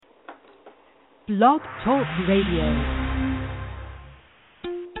Blog Talk Radio.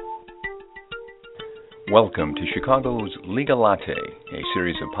 Welcome to Chicago's Legal Latte, a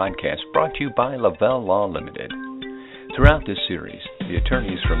series of podcasts brought to you by Lavelle Law Limited. Throughout this series, the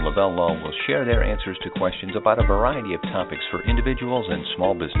attorneys from Lavelle Law will share their answers to questions about a variety of topics for individuals and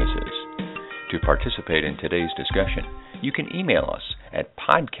small businesses. To participate in today's discussion, you can email us at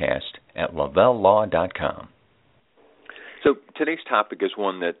podcast@lavellelaw.com. So today's topic is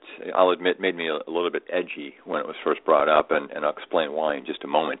one that I'll admit made me a little bit edgy when it was first brought up, and I'll explain why in just a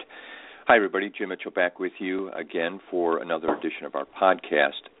moment. Hi, everybody. Jim Mitchell back with you again for another edition of our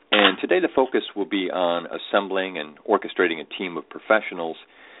podcast. And today the focus will be on assembling and orchestrating a team of professionals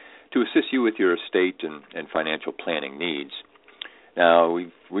to assist you with your estate and financial planning needs. Now,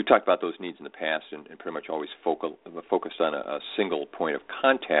 we've talked about those needs in the past and pretty much always focused on a single point of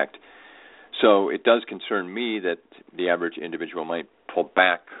contact. So it does concern me that the average individual might pull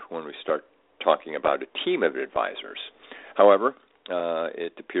back when we start talking about a team of advisors. However,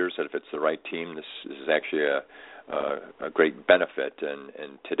 it appears that if it's the right team, this is actually a great benefit.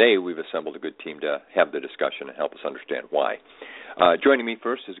 And today we've assembled a good team to have the discussion and help us understand why. Joining me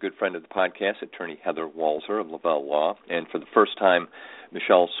first is a good friend of the podcast, Attorney Heather Walser of Lavelle Law, and for the first time,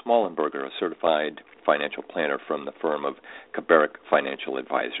 Michelle Smalenberger, a certified financial planner from the firm of Kabarick Financial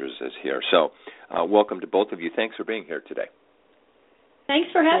Advisors, is here. So welcome to both of you. Thanks for being here today. Thanks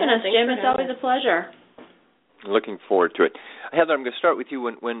for having us, Jim. It's always a pleasure. Looking forward to it. Heather, I'm going to start with you.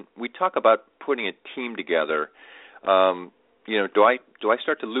 When we talk about putting a team together, do I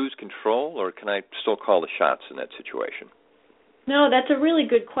start to lose control, or can I still call the shots in that situation? No, that's a really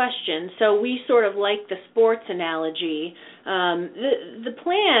good question. So we sort of like the sports analogy. The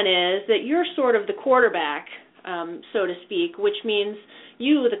plan is that you're sort of the quarterback, so to speak, which means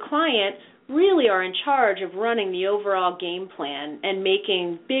you, the client, really are in charge of running the overall game plan and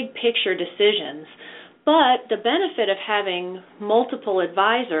making big picture decisions. But the benefit of having multiple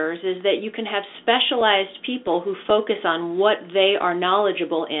advisors is that you can have specialized people who focus on what they are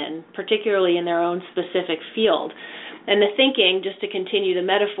knowledgeable in, particularly in their own specific field. And the thinking, just to continue the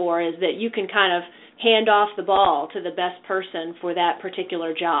metaphor, is that you can kind of hand off the ball to the best person for that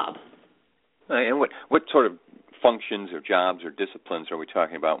particular job. And what sort of functions or jobs or disciplines are we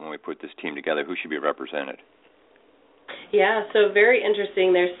talking about when we put this team together? Who should be represented? Yeah, so very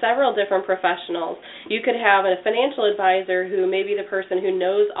interesting. There's several different professionals. You could have a financial advisor who may be the person who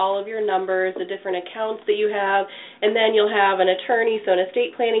knows all of your numbers, the different accounts that you have, and then you'll have an attorney, so an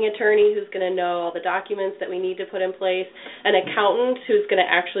estate planning attorney who's going to know all the documents that we need to put in place, an accountant who's going to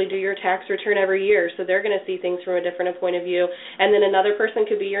actually do your tax return every year, so they're going to see things from a different point of view, and then another person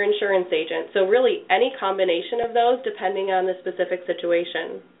could be your insurance agent. So really any combination of those depending on the specific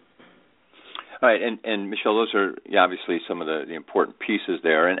situation. All right, and Michelle, those are obviously some of the important pieces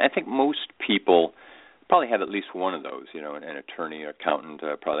there, and I think most people probably have at least one of those, an attorney, an accountant,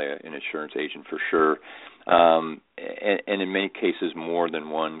 probably an insurance agent for sure, and in many cases more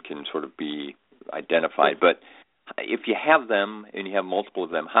than one can sort of be identified. But if you have them and you have multiple of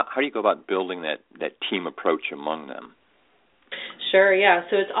them, how do you go about building that team approach among them? Sure, yeah.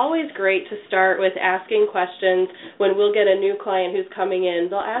 So it's always great to start with asking questions when we'll get a new client who's coming in.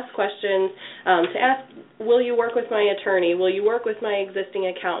 They'll ask questions to ask, will you work with my attorney? Will you work with my existing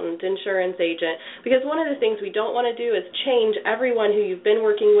accountant, insurance agent? Because one of the things we don't want to do is change everyone who you've been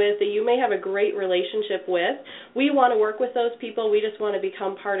working with that you may have a great relationship with. We want to work with those people. We just want to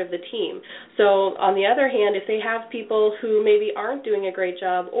become part of the team. So on the other hand, if they have people who maybe aren't doing a great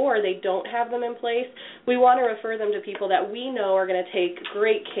job or they don't have them in place, we want to refer them to people that we know are going to take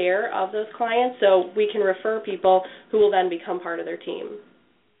great care of those clients, so we can refer people who will then become part of their team.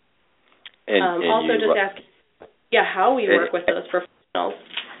 And also, just ask, how we work with those professionals.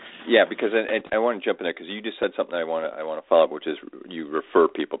 Yeah, because I want to jump in there because you just said something I want to follow up, which is you refer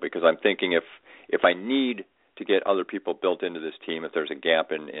people. Because I'm thinking if I need to get other people built into this team, if there's a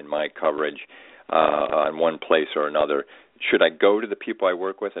gap in my coverage on one place or another, should I go to the people I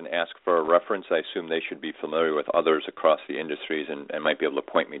work with and ask for a reference? I assume they should be familiar with others across the industries and might be able to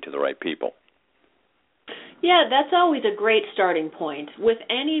point me to the right people. Yeah, that's always a great starting point. With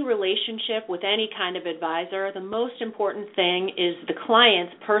any relationship, with any kind of advisor, the most important thing is the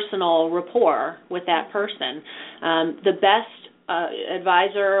client's personal rapport with that person. The best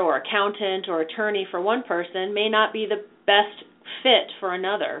advisor or accountant or attorney for one person may not be the best fit for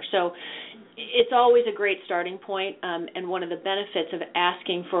another. So it's always a great starting point, and one of the benefits of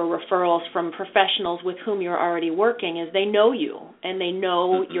asking for referrals from professionals with whom you're already working is they know you, and they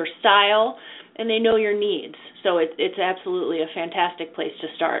know your style, and they know your needs. So it's absolutely a fantastic place to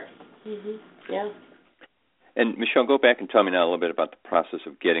start. Mm-hmm. Yeah. And Michelle, go back and tell me now a little bit about the process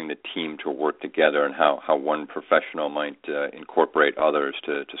of getting the team to work together and how one professional might incorporate others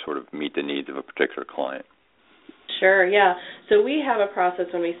to sort of meet the needs of a particular client. Sure, yeah. So we have a process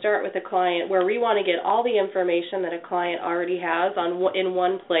when we start with a client where we want to get all the information that a client already has in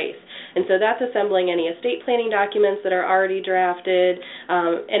one place. And so that's assembling any estate planning documents that are already drafted,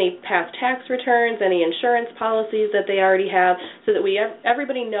 any past tax returns, any insurance policies that they already have, so that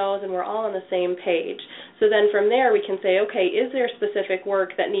everybody knows and we're all on the same page. So then from there we can say, okay, is there specific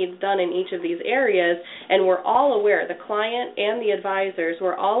work that needs done in each of these areas? And we're all aware, the client and the advisors,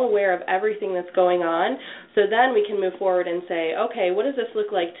 we're all aware of everything that's going on. So then we can move forward and say, okay, what does this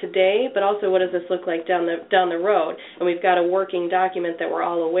look like today, but also what does this look like down the road? And we've got a working document that we're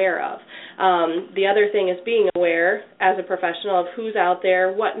all aware of. The other thing is being aware as a professional of who's out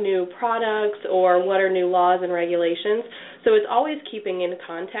there, what new products or what are new laws and regulations. So it's always keeping in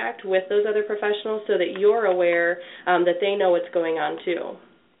contact with those other professionals so that you're aware that they know what's going on too.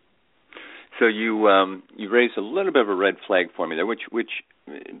 So you raised a little bit of a red flag for me there, which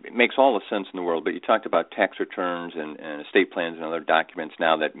makes all the sense in the world. But you talked about tax returns and estate plans and other documents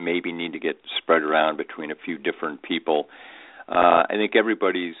now that maybe need to get spread around between a few different people. I think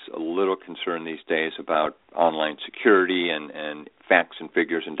everybody's a little concerned these days about online security and facts and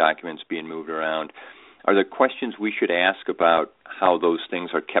figures and documents being moved around. Are there questions we should ask about how those things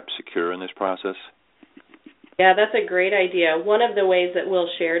are kept secure in this process? Yeah, that's a great idea. One of the ways that we'll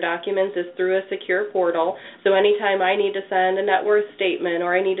share documents is through a secure portal. So anytime I need to send a net worth statement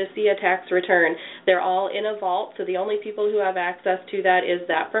or I need to see a tax return, they're all in a vault. So the only people who have access to that is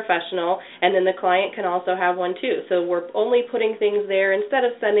that professional, and then the client can also have one too. So we're only putting things there instead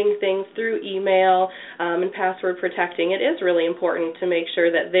of sending things through email and password protecting. It is really important to make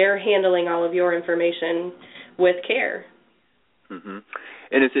sure that they're handling all of your information with care. Mm-hmm.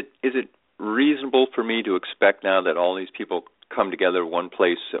 And is it reasonable for me to expect now that all these people come together one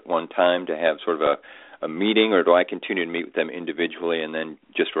place at one time to have sort of a meeting, or do I continue to meet with them individually and then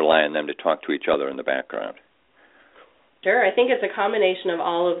just rely on them to talk to each other in the background? Sure, I think it's a combination of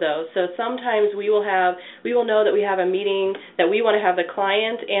all of those. So sometimes we will know that we have a meeting that we want to have the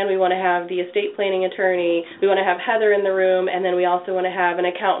client and we want to have the estate planning attorney, we want to have Heather in the room, and then we also want to have an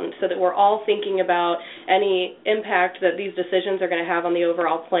accountant so that we're all thinking about any impact that these decisions are going to have on the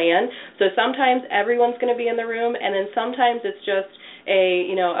overall plan. So sometimes everyone's going to be in the room, and then sometimes it's just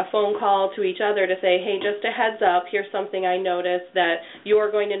a phone call to each other to say, hey, just a heads up, here's something I noticed that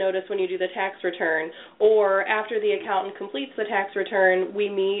you're going to notice when you do the tax return. Or after the accountant completes the tax return, we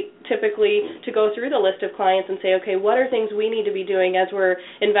meet typically to go through the list of clients and say, okay, what are things we need to be doing as we're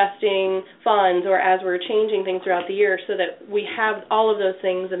investing funds or as we're changing things throughout the year, so that we have all of those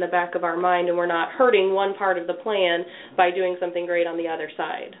things in the back of our mind and we're not hurting one part of the plan by doing something great on the other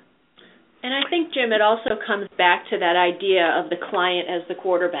side. And I think, Jim, it also comes back to that idea of the client as the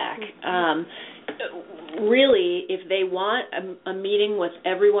quarterback. Really, if they want a meeting with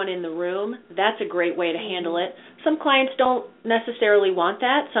everyone in the room, that's a great way to handle it. Some clients don't necessarily want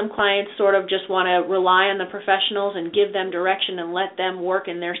that. Some clients sort of just want to rely on the professionals and give them direction and let them work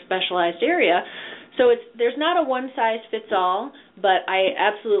in their specialized area. So there's not a one-size-fits-all, but I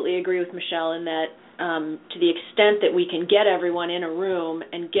absolutely agree with Michelle in that to the extent that we can get everyone in a room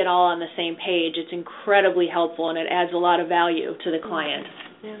and get all on the same page, it's incredibly helpful and it adds a lot of value to the client.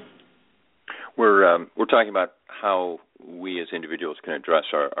 Yeah. We're talking about how we as individuals can address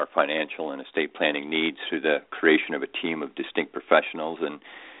our financial and estate planning needs through the creation of a team of distinct professionals,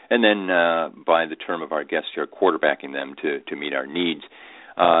 and then by the term of our guests here, quarterbacking them to meet our needs.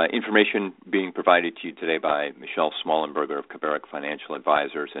 Information being provided to you today by Michelle Smalenberger of Kaverick Financial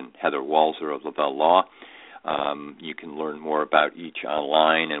Advisors and Heather Walser of Lavelle Law. You can learn more about each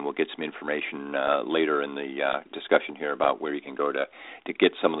online, and we'll get some information later in the discussion here about where you can go to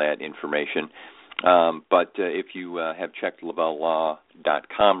get some of that information. But if you have checked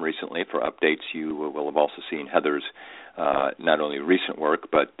lavellelaw.com recently for updates, you will have also seen Heather's not only recent work,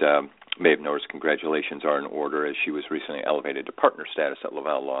 but may have noticed congratulations are in order, as she was recently elevated to partner status at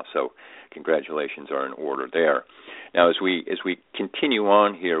Lavelle Law. So congratulations are in order there. Now, as we continue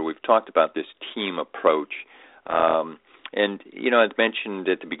on here, we've talked about this team approach. And, I mentioned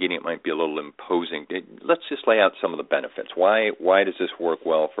at the beginning it might be a little imposing. Let's just lay out some of the benefits. Why does this work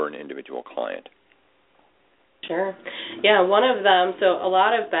well for an individual client? Sure. Yeah, one of them, so a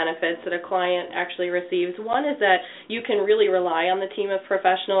lot of benefits that a client actually receives. One is that you can really rely on the team of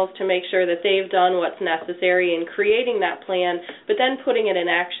professionals to make sure that they've done what's necessary in creating that plan, but then putting it in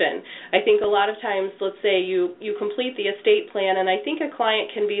action. I think a lot of times, let's say you complete the estate plan, and I think a client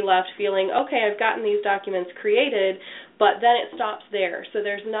can be left feeling, okay, I've gotten these documents created, but then it stops there. So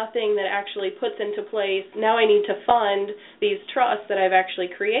there's nothing that actually puts into place, now I need to fund these trusts that I've actually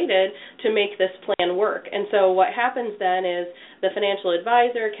created to make this plan work. And so what happens then is the financial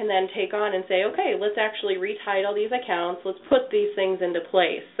advisor can then take on and say, okay, let's actually retitle these accounts, let's put these things into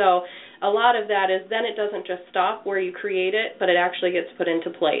place. So a lot of that is then it doesn't just stop where you create it, but it actually gets put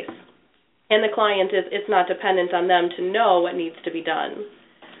into place. And the client, it's not dependent on them to know what needs to be done.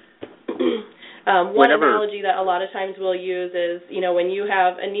 One analogy that a lot of times we'll use is, when you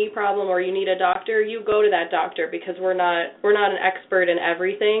have a knee problem or you need a doctor, you go to that doctor because we're not an expert in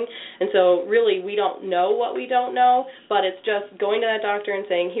everything. And so really we don't know what we don't know, but it's just going to that doctor and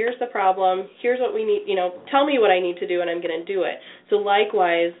saying, here's the problem, here's what we need, tell me what I need to do and I'm going to do it. So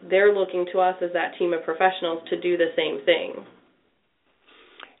likewise, they're looking to us as that team of professionals to do the same thing.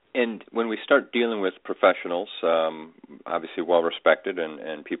 And when we start dealing with professionals, obviously well-respected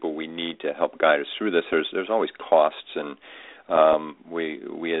and people we need to help guide us through this, there's always costs, and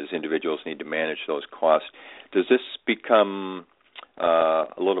we as individuals need to manage those costs. Does this become a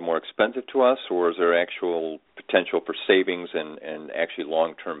little more expensive to us, or is there actual potential for savings and actually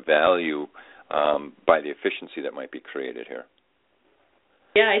long-term value by the efficiency that might be created here?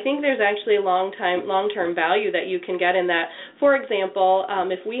 Yeah, I think there's actually a long-term value that you can get in that. For example,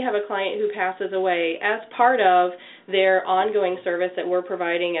 if we have a client who passes away, as part of their ongoing service that we're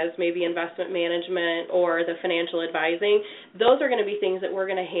providing as maybe investment management or the financial advising, those are going to be things that we're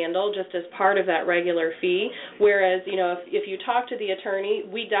going to handle just as part of that regular fee. Whereas, if you talk to the attorney,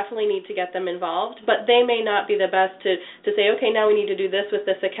 we definitely need to get them involved, but they may not be the best to say, okay, now we need to do this with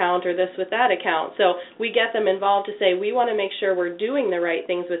this account or this with that account. So we get them involved to say, we want to make sure we're doing the right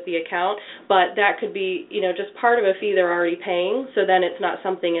things with the account, but that could be, just part of a fee they're already paying, so then it's not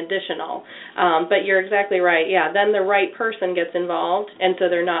something additional. But you're exactly right. Yeah, then the right person gets involved, and so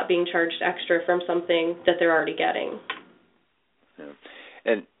they're not being charged extra from something that they're already getting. Yeah.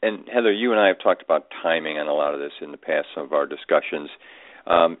 And Heather, you and I have talked about timing on a lot of this in the past, some of our discussions.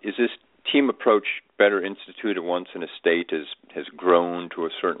 Is this team approach better instituted once an estate has grown to a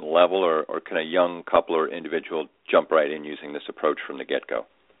certain level, or can a young couple or individual jump right in using this approach from the get-go?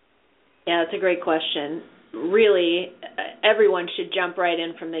 Yeah, that's a great question. Really, everyone should jump right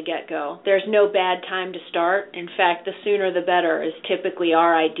in from the get-go. There's no bad time to start. In fact, the sooner the better is typically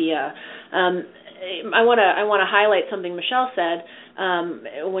our idea. I want to highlight something Michelle said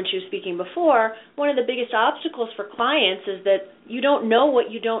when she was speaking before. One of the biggest obstacles for clients is that you don't know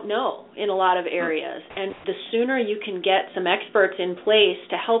what you don't know in a lot of areas, and the sooner you can get some experts in place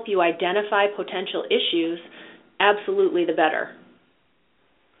to help you identify potential issues, absolutely the better.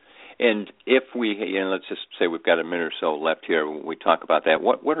 And if we, let's just say we've got a minute or so left here when we talk about that,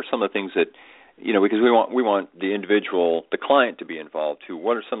 what are some of the things that, because we want the individual, the client to be involved too,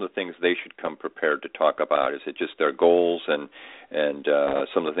 what are some of the things they should come prepared to talk about? Is it just their goals and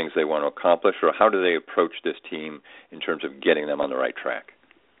some of the things they want to accomplish, or how do they approach this team in terms of getting them on the right track?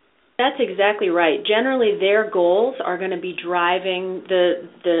 That's exactly right. Generally, their goals are going to be driving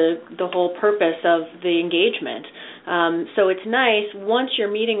the whole purpose of the engagement. So it's nice, once you're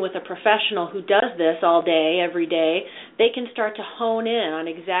meeting with a professional who does this all day, every day, they can start to hone in on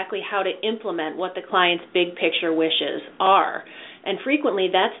exactly how to implement what the client's big picture wishes are. And frequently,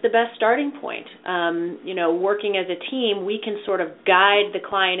 that's the best starting point. Working as a team, we can sort of guide the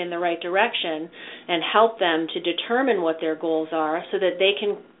client in the right direction and help them to determine what their goals are so that they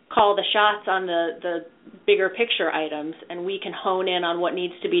can call the shots on the bigger picture items, and we can hone in on what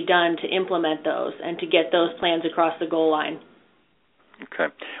needs to be done to implement those and to get those plans across the goal line. Okay.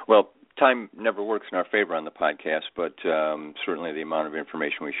 Well, time never works in our favor on the podcast, but certainly the amount of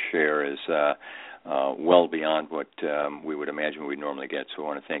information we share is well beyond what we would imagine we'd normally get. So I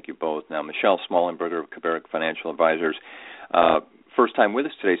want to thank you both. Now, Michelle Smalenberger of Kaverick Financial Advisors, first time with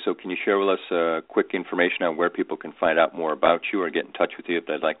us today, so can you share with us quick information on where people can find out more about you or get in touch with you if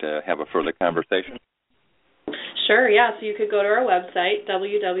they'd like to have a further conversation? Sure, yeah. So you could go to our website,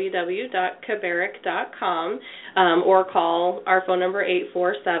 www.kaverick.com, or call our phone number,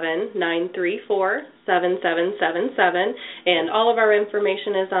 847-934-7777. And all of our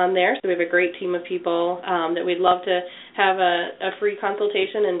information is on there. So we have a great team of people that we'd love to have a free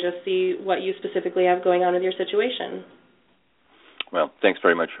consultation and just see what you specifically have going on with your situation. Well, thanks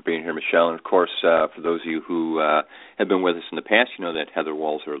very much for being here, Michelle. And, of course, for those of you who have been with us in the past, you know that Heather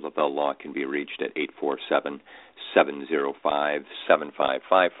Walser of LaBelle Law can be reached at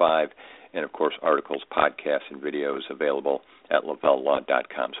 847-705-7555. and, of course, articles, podcasts, and videos available at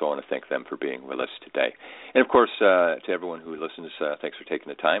lavelllaw.com. So I want to thank them for being with us today. And, of course, to everyone who listens, thanks for taking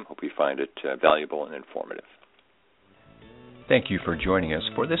the time. Hope you find it valuable and informative. Thank you for joining us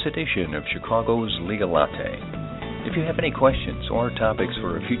for this edition of Chicago's Legal Latte. If you have any questions or topics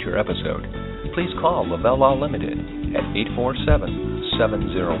for a future episode, please call Lavelle Law Limited at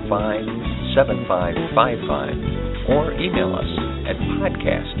 847-705-7555 or email us at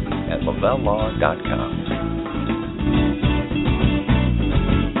podcast@lavelllaw.com.